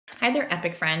Hi there,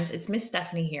 Epic friends. It's Miss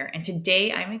Stephanie here, and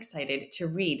today I'm excited to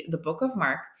read the book of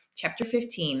Mark, chapter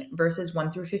 15, verses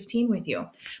 1 through 15 with you.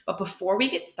 But before we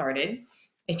get started,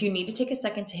 if you need to take a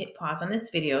second to hit pause on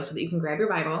this video so that you can grab your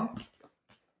Bible,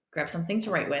 grab something to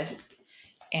write with,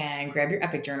 and grab your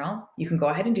Epic journal, you can go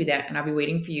ahead and do that, and I'll be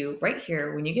waiting for you right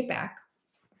here when you get back.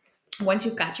 Once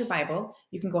you've got your Bible,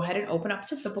 you can go ahead and open up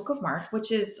to the book of Mark,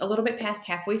 which is a little bit past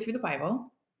halfway through the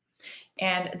Bible.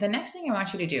 And the next thing I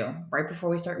want you to do right before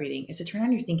we start reading is to turn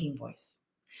on your thinking voice.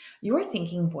 Your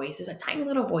thinking voice is a tiny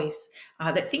little voice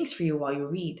that thinks for you while you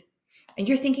read. And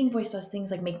your thinking voice does things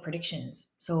like make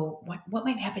predictions. So what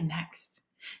might happen next?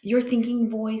 Your thinking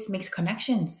voice makes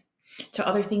connections to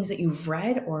other things that you've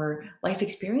read or life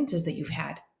experiences that you've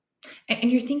had.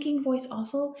 And your thinking voice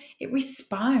also, it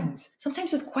responds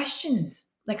sometimes with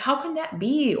questions like, how can that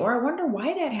be? Or I wonder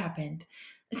why that happened.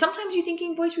 Sometimes your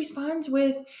thinking voice responds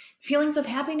with feelings of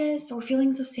happiness or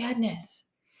feelings of sadness.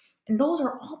 And those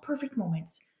are all perfect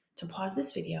moments to pause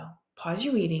this video, pause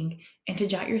your reading, and to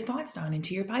jot your thoughts down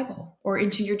into your Bible or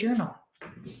into your journal.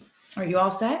 Are you all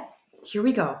set? Here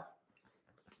we go.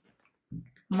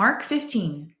 Mark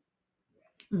 15.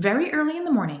 Very early in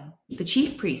the morning, the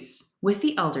chief priests, with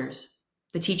the elders,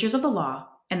 the teachers of the law,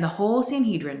 and the whole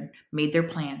Sanhedrin made their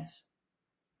plans.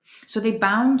 So they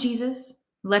bound Jesus,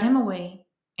 led him away,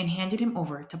 and handed him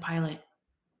over to Pilate.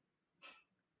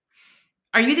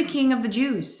 "Are you the king of the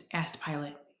Jews?" asked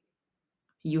Pilate.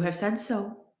 "You have said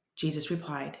so," Jesus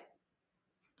replied.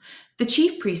 The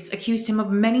chief priests accused him of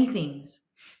many things.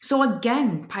 So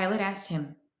again, Pilate asked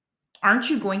him, "Aren't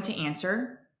you going to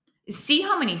answer? See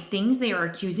how many things they are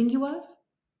accusing you of?"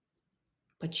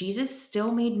 But Jesus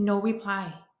still made no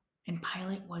reply, and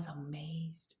Pilate was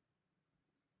amazed.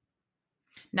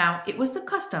 Now, it was the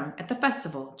custom at the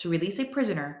festival to release a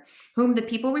prisoner whom the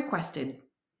people requested.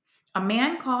 A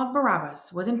man called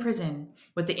Barabbas was in prison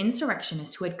with the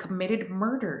insurrectionists who had committed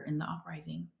murder in the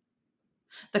uprising.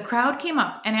 The crowd came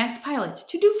up and asked Pilate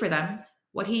to do for them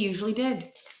what he usually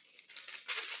did.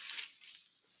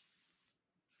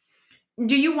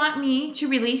 "Do you want me to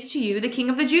release to you the king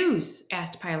of the Jews?"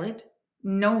 asked Pilate,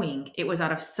 knowing it was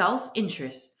out of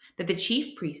self-interest that the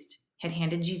chief priest had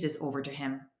handed Jesus over to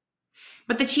him.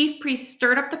 But the chief priest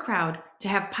stirred up the crowd to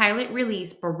have Pilate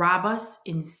release Barabbas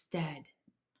instead.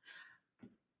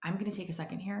 I'm going to take a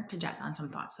second here to jot down some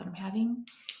thoughts that I'm having.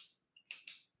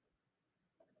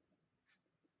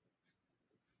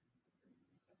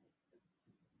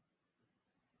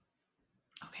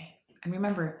 Okay, and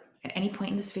remember, at any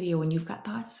point in this video when you've got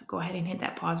thoughts, go ahead and hit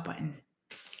that pause button.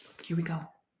 Here we go.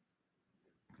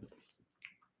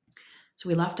 So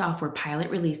we left off where Pilate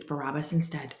released Barabbas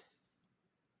instead.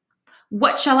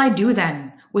 "What shall I do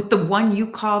then with the one you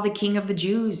call the king of the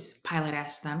Jews?" Pilate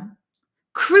asked them.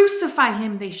 "Crucify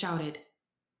him," they shouted.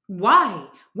 "Why?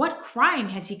 What crime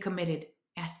has he committed?"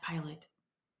 asked Pilate.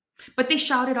 But they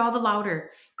shouted all the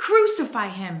louder, "Crucify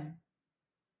him!"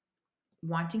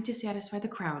 Wanting to satisfy the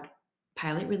crowd,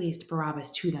 Pilate released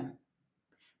Barabbas to them.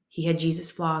 He had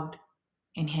Jesus flogged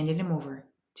and handed him over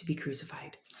to be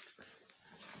crucified.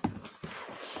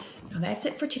 Now that's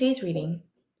it for today's reading.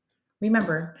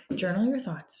 Remember, journal your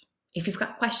thoughts. If you've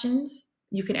got questions,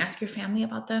 you can ask your family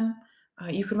about them.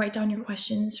 You can write down your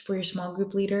questions for your small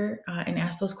group leader and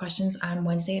ask those questions on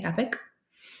Wednesday at Epic.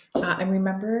 And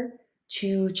remember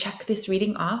to check this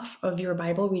reading off of your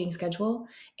Bible reading schedule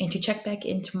and to check back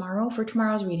in tomorrow for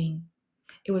tomorrow's reading.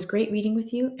 It was great reading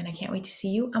with you, and I can't wait to see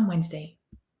you on Wednesday.